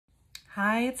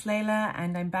Hi, it's Layla,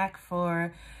 and I'm back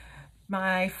for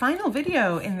my final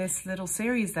video in this little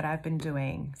series that I've been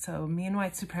doing. So Me and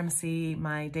White Supremacy,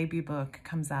 my debut book,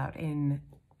 comes out in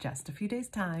just a few days'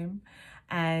 time.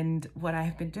 And what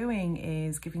I've been doing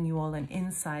is giving you all an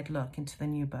inside look into the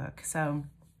new book. So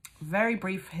very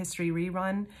brief history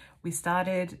rerun.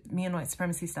 Me and White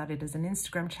Supremacy started as an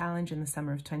Instagram challenge in the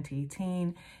summer of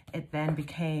 2018. It then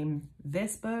became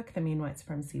this book, the Me and White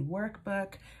Supremacy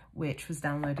workbook, which was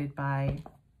downloaded by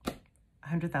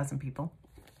 100,000 people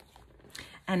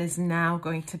and is now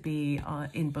going to be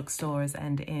in bookstores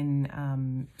and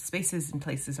in spaces and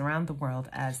places around the world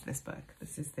as this book.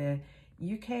 This is the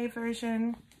UK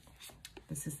version.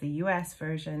 This is the US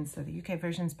version. So the UK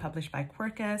version is published by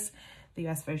Quirkus, the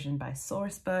US version by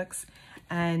Source Books,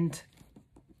 and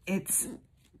it's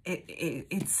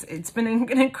been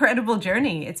an incredible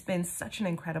journey. It's been such an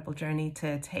incredible journey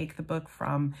to take the book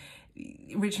from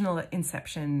original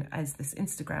inception as this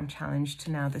Instagram challenge to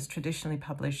now this traditionally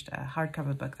published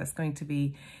hardcover book that's going to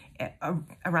be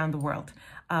around the world.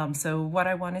 So what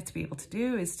I wanted to be able to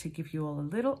do is to give you all a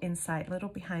little insight, little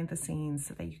behind the scenes,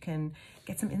 so that you can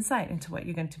get some insight into what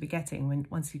you're going to be getting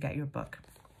once you get your book.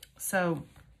 So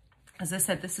as I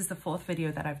said, this is the fourth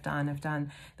video that I've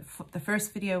done. The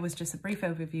first video was just a brief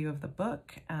overview of the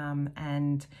book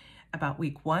and about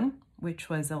week one, which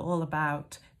was all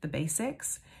about the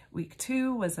basics. Week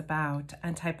two was about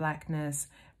anti-Blackness,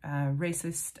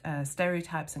 racist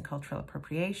stereotypes and cultural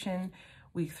appropriation.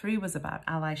 Week three was about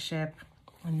allyship.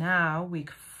 And now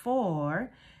week four,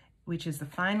 which is the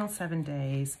final 7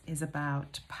 days, is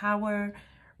about power,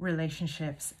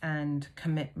 relationships, and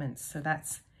commitments. So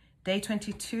that's day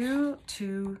 22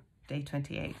 to day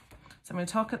 28. So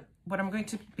what I'm going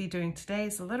to be doing today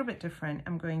is a little bit different.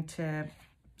 I'm going to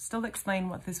still explain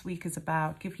what this week is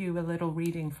about, give you a little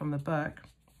reading from the book,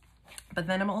 but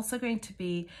then I'm also going to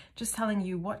be just telling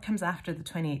you what comes after the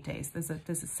 28 days. There's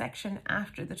a section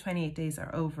after the 28 days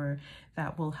are over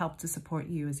that will help to support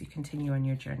you as you continue on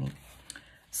your journey.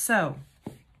 So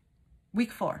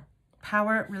week four,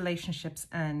 power, relationships,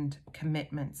 and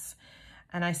commitments.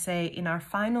 And I say in our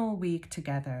final week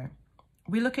together,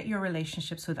 we look at your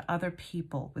relationships with other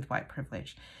people with white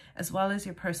privilege, as well as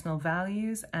your personal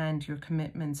values and your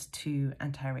commitments to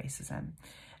anti-racism.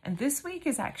 And this week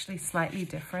is actually slightly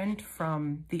different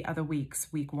from the other weeks,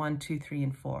 week 1, 2, 3,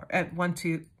 and 4. 1,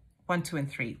 2,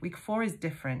 and 3. Week 4 is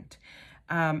different.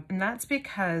 And that's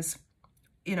because,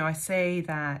 I say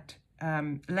that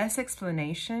less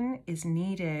explanation is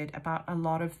needed about a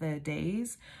lot of the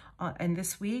days in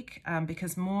this week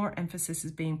because more emphasis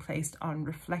is being placed on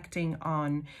reflecting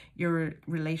on your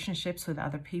relationships with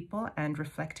other people and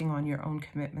reflecting on your own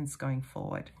commitments going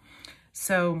forward.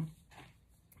 So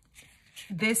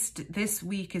this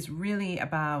week is really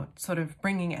about sort of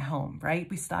bringing it home, right?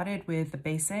 We started with the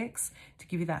basics to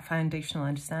give you that foundational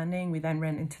understanding. We then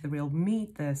went into the real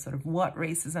meat, the sort of what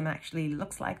racism actually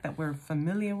looks like that we're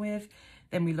familiar with.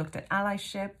 Then we looked at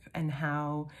allyship and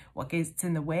what gets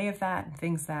in the way of that, and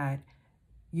things that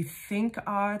you think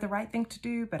are the right thing to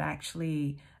do, but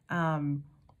actually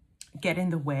get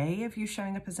in the way of you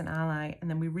showing up as an ally. And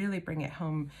then we really bring it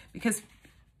home because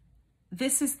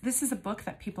this is a book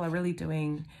that people are really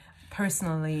doing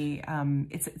personally.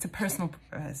 It's a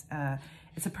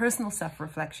personal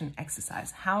self-reflection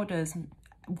exercise.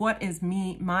 What is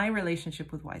my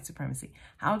relationship with white supremacy?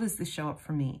 How does this show up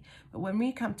for me? But when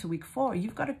we come to week 4,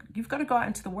 you've got to go out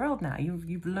into the world now.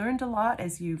 You've learned a lot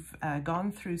as you've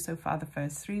gone through so far the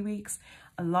first 3 weeks.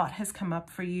 A lot has come up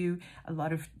for you. A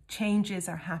lot of changes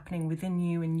are happening within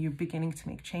you, and you're beginning to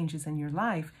make changes in your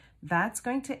life. That's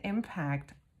going to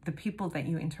impact the people that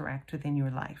you interact with in your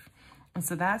life. And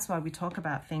so that's why we talk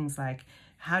about things like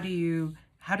how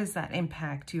does that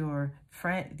impact your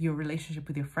relationship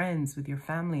with your friends, with your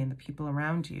family, and the people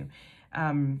around you?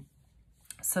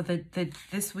 So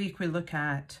this week we look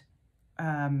at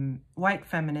white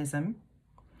feminism.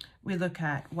 We look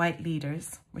at white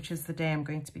leaders, which is the day I'm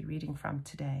going to be reading from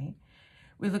today.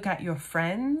 We look at your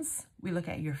friends. We look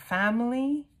at your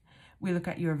family. We look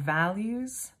at your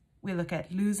values. We look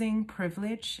at losing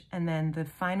privilege, and then the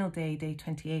final day, day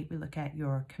 28, we look at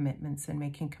your commitments and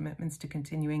making commitments to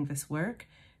continuing this work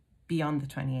beyond the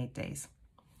 28 days.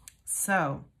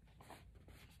 So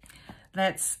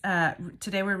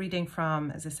today we're reading from,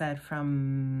 as I said,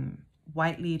 from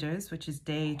White Leaders, which is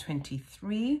day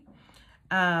 23.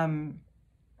 And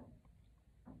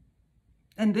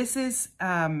this is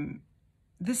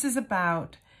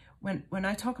about, when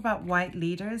I talk about white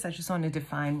leaders, I just want to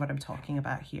define what I'm talking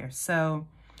about here. So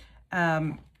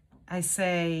I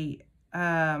say,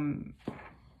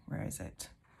 where is it?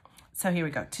 So here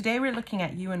we go. Today we're looking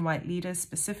at you and white leaders,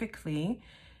 specifically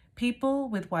people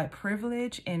with white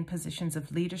privilege in positions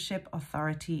of leadership,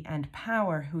 authority, and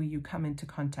power who you come into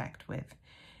contact with.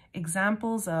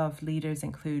 Examples of leaders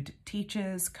include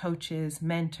teachers, coaches,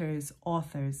 mentors,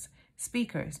 authors,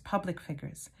 speakers, public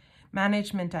figures,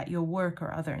 management at your work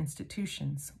or other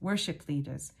institutions, worship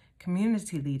leaders,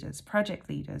 community leaders, project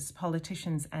leaders,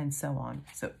 politicians, and so on.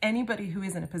 So anybody who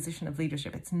is in a position of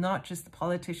leadership, it's not just the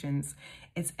politicians,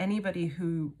 it's anybody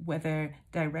who, whether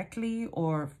directly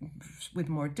or with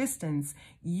more distance,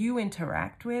 you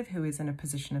interact with who is in a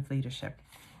position of leadership.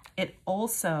 It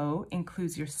also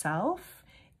includes yourself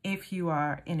if you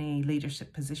are in a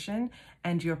leadership position,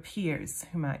 and your peers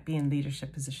who might be in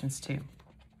leadership positions too.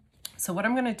 So what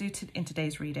I'm going to do in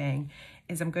today's reading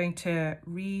is I'm going to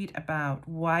read about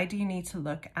why do you need to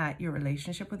look at your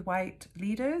relationship with white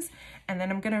leaders, and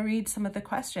then I'm going to read some of the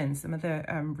questions, some of the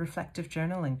reflective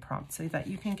journaling prompts, so that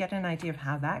you can get an idea of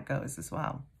how that goes as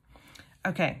well.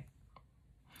 Okay.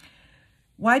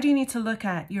 Why do you need to look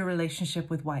at your relationship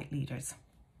with white leaders?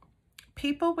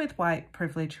 People with white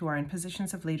privilege who are in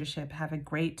positions of leadership have a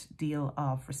great deal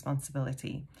of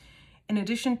responsibility. In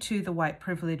addition to the white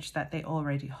privilege that they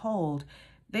already hold,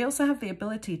 they also have the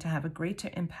ability to have a greater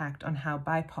impact on how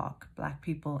BIPOC, Black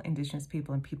people, Indigenous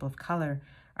people, and people of color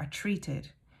are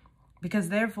treated, because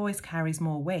their voice carries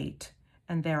more weight,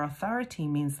 and their authority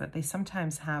means that they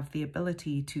sometimes have the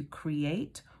ability to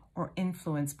create or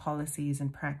influence policies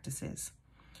and practices.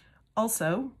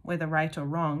 Also, whether right or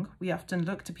wrong, we often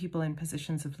look to people in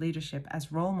positions of leadership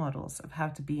as role models of how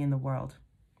to be in the world.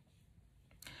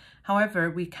 However,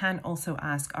 we can also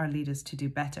ask our leaders to do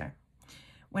better.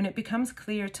 When it becomes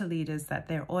clear to leaders that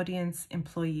their audience,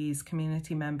 employees,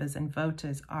 community members, and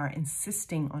voters are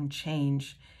insisting on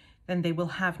change, then they will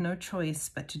have no choice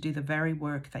but to do the very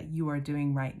work that you are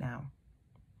doing right now.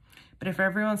 But if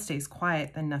everyone stays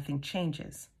quiet, then nothing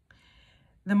changes.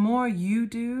 The more you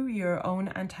do your own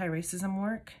anti-racism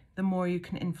work, the more you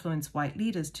can influence white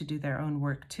leaders to do their own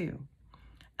work too.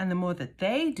 And the more that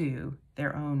they do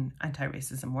their own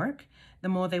anti-racism work, the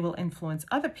more they will influence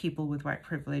other people with white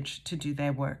privilege to do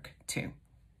their work too.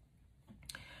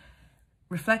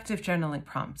 Reflective journaling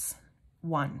prompts.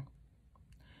 1.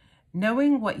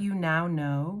 Knowing what you now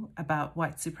know about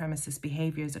white supremacist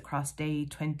behaviors across days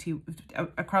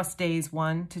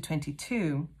 1 to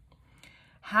 22,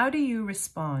 how do you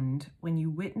respond when you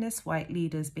witness white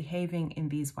leaders behaving in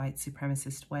these white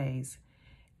supremacist ways?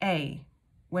 A.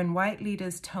 When white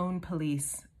leaders tone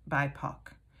police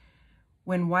BIPOC.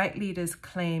 When white leaders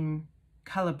claim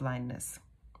colorblindness.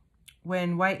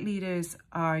 When white leaders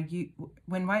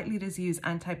use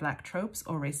anti-Black tropes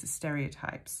or racist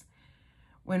stereotypes.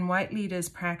 When white leaders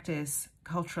practice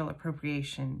cultural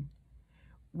appropriation.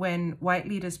 When white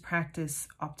leaders practice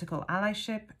optical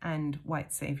allyship and white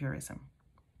saviorism.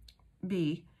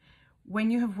 B.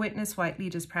 When you have witnessed white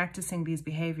leaders practicing these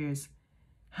behaviors,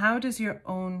 how does your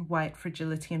own white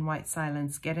fragility and white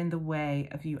silence get in the way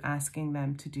of you asking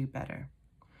them to do better?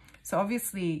 So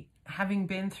obviously, having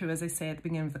been through, as I say at the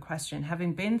beginning of the question,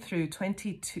 having been through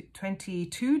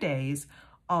 22 days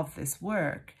of this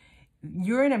work,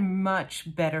 you're in a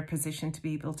much better position to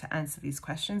be able to answer these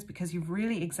questions, because you've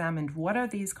really examined what are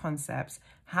these concepts,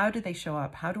 how do they show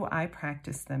up, how do I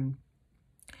practice them?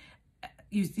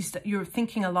 You're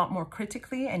thinking a lot more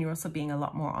critically, and you're also being a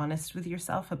lot more honest with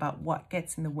yourself about what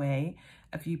gets in the way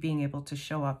of you being able to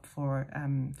show up for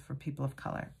people of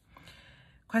color.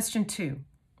 Question 2.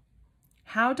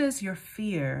 How does your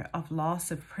fear of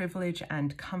loss of privilege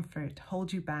and comfort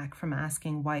hold you back from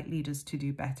asking white leaders to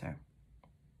do better?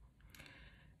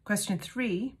 Question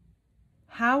 3.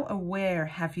 How aware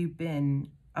have you been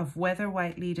of whether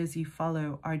white leaders you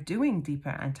follow are doing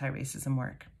deeper anti-racism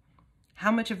work? How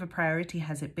much of a priority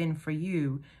has it been for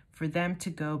you for them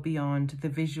to go beyond the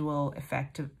visual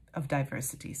effect of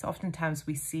diversity? So oftentimes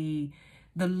we see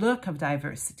the look of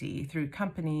diversity through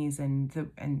companies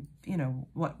and you know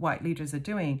what white leaders are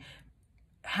doing.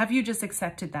 Have you just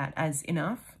accepted that as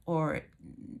enough? Or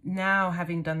now,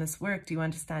 having done this work, do you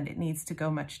understand it needs to go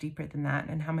much deeper than that?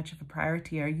 And how much of a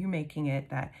priority are you making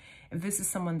it that if this is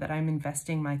someone that I'm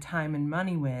investing my time and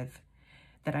money with,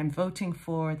 that I'm voting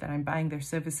for, that I'm buying their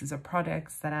services or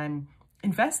products, that I'm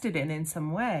invested in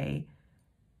some way,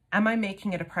 am I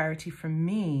making it a priority for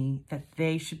me that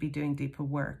they should be doing deeper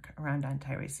work around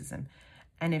anti-racism?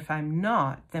 And if I'm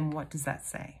not, then what does that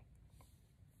say?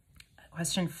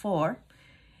 Question 4,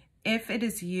 if it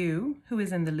is you who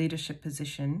is in the leadership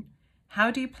position, how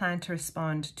do you plan to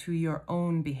respond to your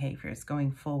own behaviors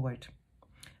going forward?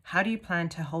 How do you plan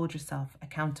to hold yourself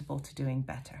accountable to doing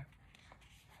better?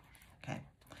 Okay,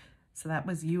 So that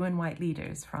was you and white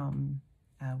leaders from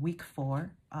week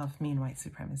 4 of Me and White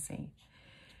Supremacy.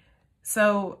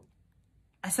 So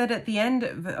I said at the end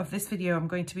of this video, I'm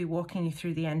going to be walking you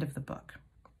through the end of the book.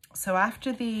 So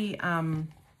after the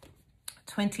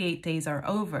 28 days are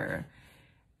over,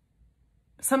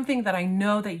 something that I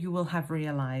know that you will have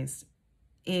realized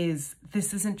is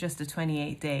this isn't just a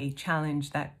 28-day challenge,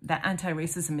 that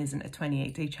anti-racism isn't a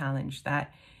 28-day challenge,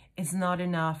 that it's not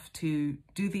enough to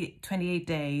do the 28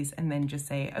 days and then just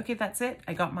say, okay, that's it.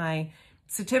 I got my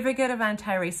certificate of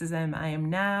anti-racism. I am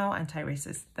now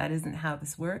anti-racist. That isn't how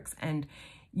this works. And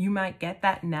you might get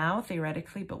that now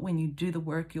theoretically, but when you do the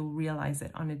work, you'll realize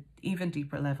it on an even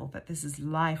deeper level that this is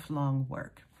lifelong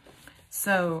work.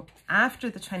 So after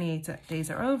the 28 days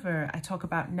are over, I talk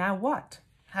about now what?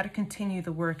 How to continue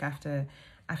the work after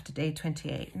day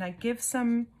 28. And I give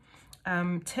some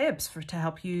tips to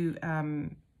help you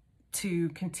to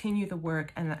continue the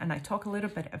work. And I talk a little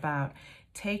bit about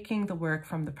taking the work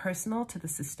from the personal to the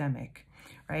systemic,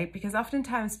 right? Because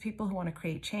oftentimes people who want to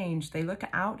create change, they look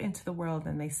out into the world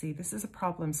and they see this is a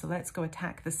problem, so let's go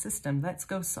attack the system. Let's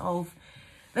go solve,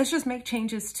 let's just make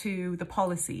changes to the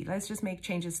policy. Let's just make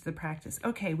changes to the practice.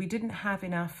 Okay, we didn't have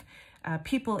enough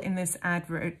people in this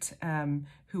advert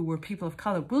who were people of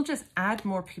color. We'll just add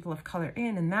more people of color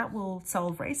in and that will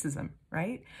solve racism,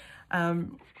 right?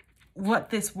 What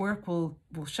this work will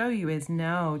show you is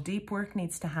no, deep work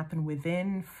needs to happen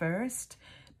within first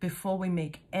before we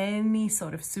make any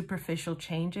sort of superficial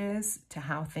changes to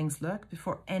how things look,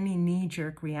 before any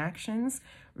knee-jerk reactions.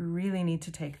 We really need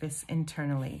to take this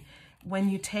internally. When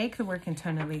you take the work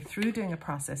internally through doing a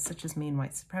process such as Me and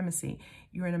White Supremacy,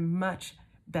 you're in a much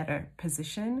better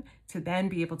position to then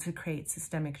be able to create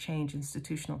systemic change,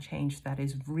 institutional change that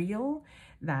is real,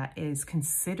 that is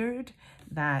considered,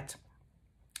 that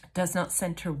does not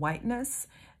center whiteness,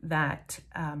 that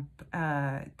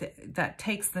that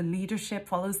takes the leadership,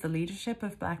 follows the leadership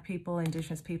of Black people,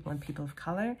 Indigenous people, and people of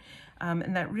color,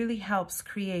 and that really helps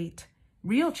create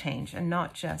real change and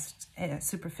not just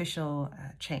superficial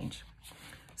change.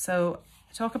 So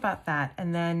talk about that.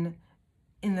 And then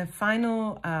in the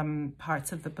final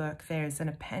parts of the book, there's an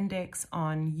appendix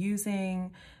on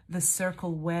using the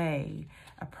Circle Way,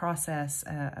 a process,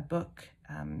 a book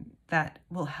that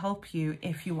will help you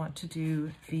if you want to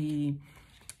do the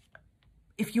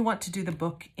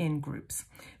book in groups.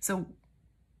 So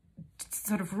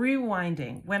sort of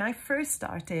rewinding, when I first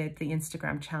started the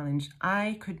Instagram challenge,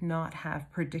 I could not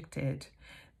have predicted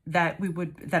that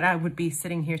I would be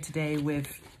sitting here today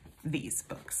with these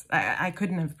books. I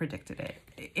couldn't have predicted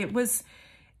it. It was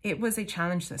a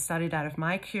challenge that started out of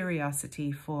my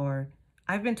curiosity for,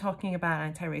 I've been talking about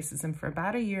anti-racism for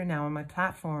about a year now on my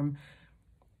platform.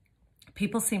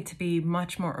 People seem to be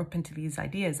much more open to these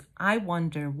ideas. I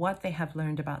wonder what they have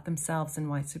learned about themselves and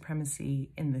white supremacy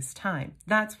in this time.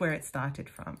 That's where it started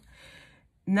from.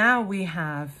 Now we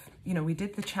have, we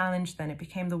did the challenge, then it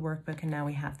became the workbook, and now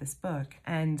we have this book.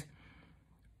 And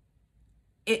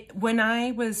when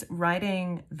I was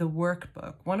writing the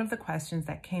workbook, one of the questions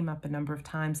that came up a number of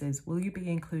times is, will you be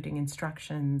including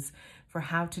instructions for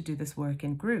how to do this work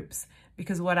in groups?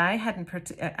 Because what I hadn't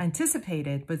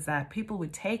anticipated was that people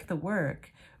would take the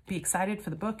work, be excited for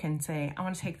the book and say, I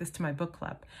want to take this to my book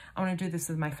club. I want to do this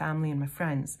with my family and my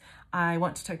friends. I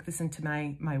want to take this into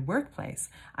my workplace.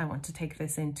 I want to take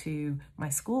this into my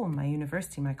school, my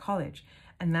university, my college.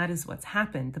 And that is what's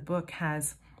happened.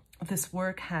 This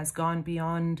work has gone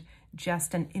beyond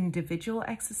just an individual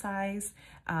exercise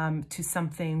to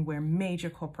something where major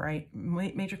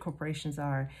corporations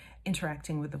are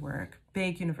interacting with the work.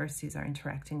 Big universities are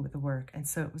interacting with the work. And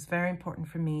so it was very important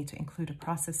for me to include a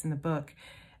process in the book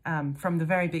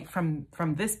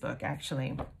from this book,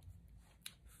 actually,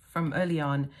 from early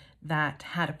on, that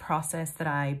had a process that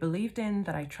I believed in,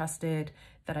 that I trusted,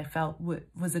 that I felt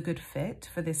was a good fit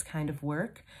for this kind of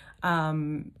work.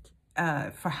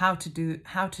 For how to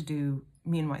do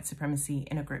Me and White Supremacy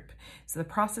in a group. So the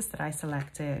process that I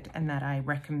selected and that I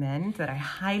recommend, that I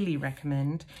highly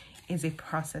recommend, is a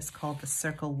process called the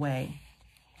Circle Way.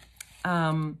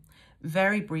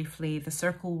 Very briefly, the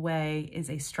Circle Way is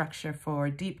a structure for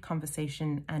deep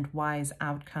conversation and wise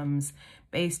outcomes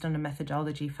based on a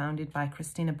methodology founded by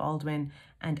Christina Baldwin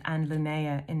and Anne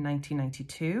Linnea in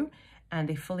 1992, and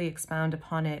they fully expound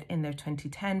upon it in their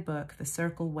 2010 book, The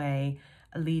Circle Way,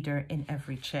 A Leader in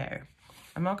Every Chair.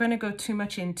 I'm not going to go too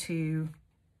much into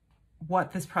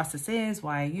what this process is,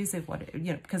 why I use it,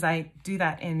 because I do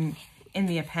that in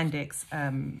the appendix.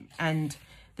 And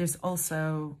there's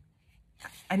also,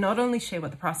 I not only share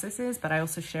what the process is, but I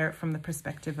also share it from the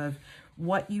perspective of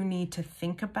what you need to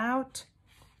think about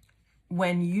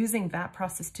when using that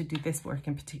process to do this work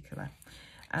in particular.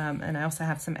 And I also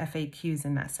have some FAQs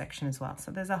in that section as well.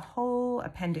 So there's a whole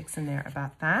appendix in there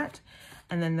about that.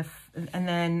 And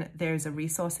then there's a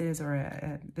resources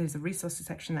there's a resources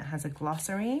section that has a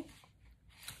glossary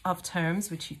of terms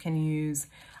which you can use.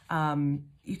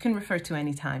 You can refer to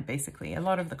any time, basically. A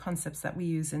lot of the concepts that we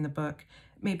use in the book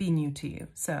may be new to you.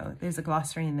 So there's a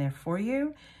glossary in there for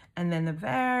you. And then the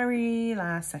very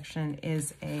last section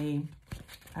is a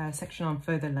section on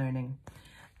further learning.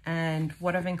 And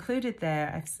what I've included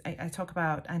there, I talk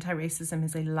about anti-racism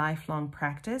as a lifelong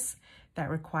practice that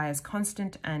requires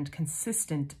constant and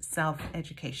consistent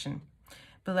self-education.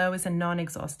 Below is a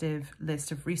non-exhaustive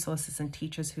list of resources and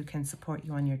teachers who can support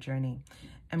you on your journey.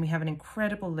 And we have an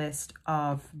incredible list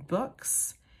of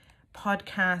books,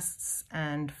 podcasts,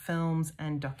 and films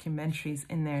and documentaries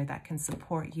in there that can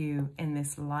support you in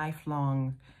this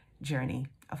lifelong journey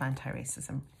of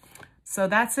anti-racism. So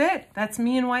that's it. That's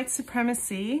me and White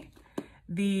Supremacy.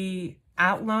 The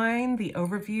outline, the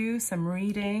overview, some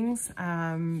readings.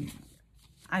 I'm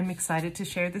excited to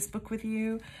share this book with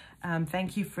you.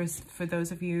 Thank you for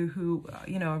those of you who,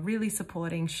 are really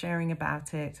supporting, sharing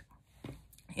about it.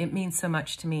 It means so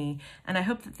much to me. And I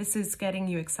hope that this is getting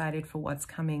you excited for what's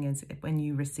coming when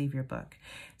you receive your book.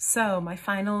 So my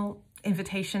final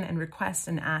invitation and request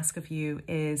and ask of you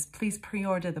is please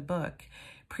pre-order the book.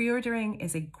 Pre-ordering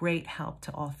is a great help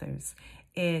to authors.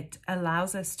 It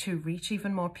allows us to reach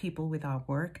even more people with our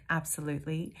work,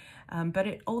 absolutely. But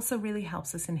it also really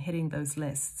helps us in hitting those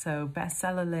lists. So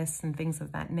bestseller lists and things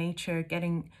of that nature,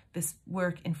 getting this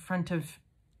work in front of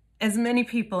as many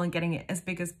people and getting it as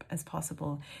big as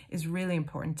possible is really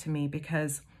important to me,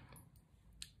 because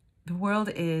the world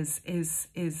is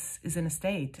in a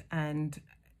state, and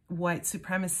white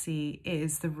supremacy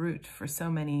is the root for so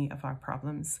many of our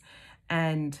problems.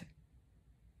 And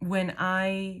when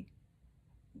I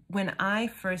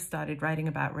first started writing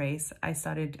about race, I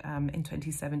started in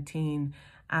 2017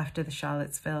 after the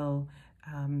Charlottesville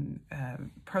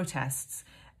protests.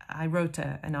 I wrote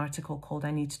an article called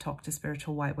 "I Need to Talk to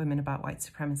Spiritual White Women About White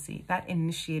Supremacy." That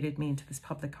initiated me into this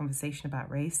public conversation about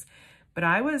race. But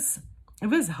it was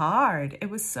hard. It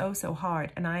was so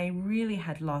hard. And I really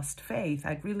had lost faith.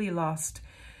 I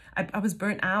was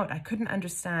burnt out. I couldn't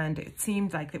understand. It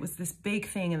seemed like it was this big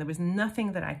thing and there was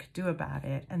nothing that I could do about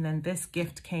it. And then this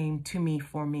gift came to me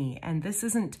for me. And this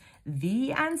isn't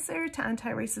the answer to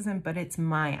anti-racism, but it's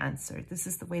my answer. This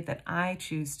is the way that I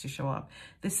choose to show up.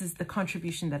 This is the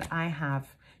contribution that I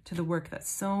have to the work that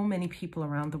so many people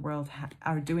around the world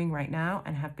are doing right now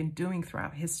and have been doing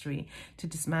throughout history to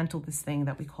dismantle this thing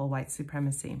that we call white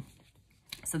supremacy.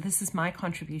 So this is my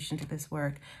contribution to this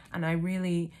work, and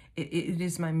it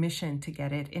is my mission to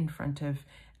get it in front of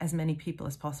as many people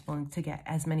as possible and to get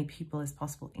as many people as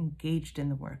possible engaged in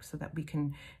the work so that we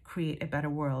can create a better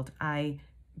world. I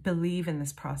believe in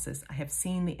this process. I have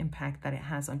seen the impact that it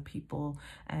has on people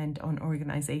and on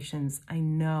organizations. I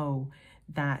know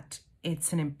that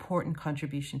it's an important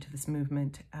contribution to this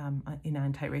movement in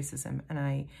anti-racism, and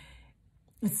I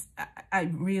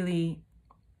really,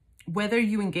 whether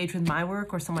you engage with my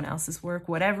work or someone else's work,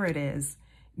 whatever it is,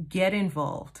 get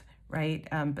involved, right?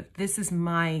 But this is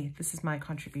my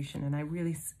contribution, and I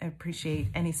really appreciate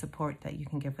any support that you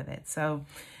can give with it. So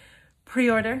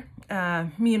pre-order,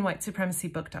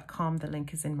 meandwhitesupremacybook.com. The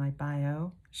link is in my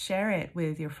bio. Share it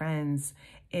with your friends.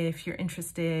 If you're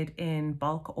interested in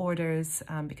bulk orders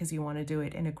because you want to do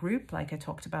it in a group, like I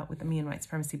talked about with the Me and White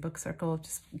Supremacy Book Circle,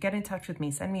 just get in touch with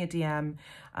me. Send me a DM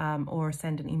or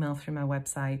send an email through my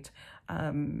website.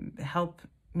 Help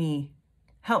me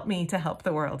to help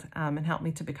the world and help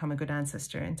me to become a good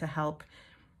ancestor and to help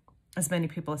as many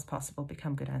people as possible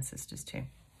become good ancestors too.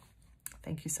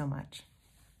 Thank you so much.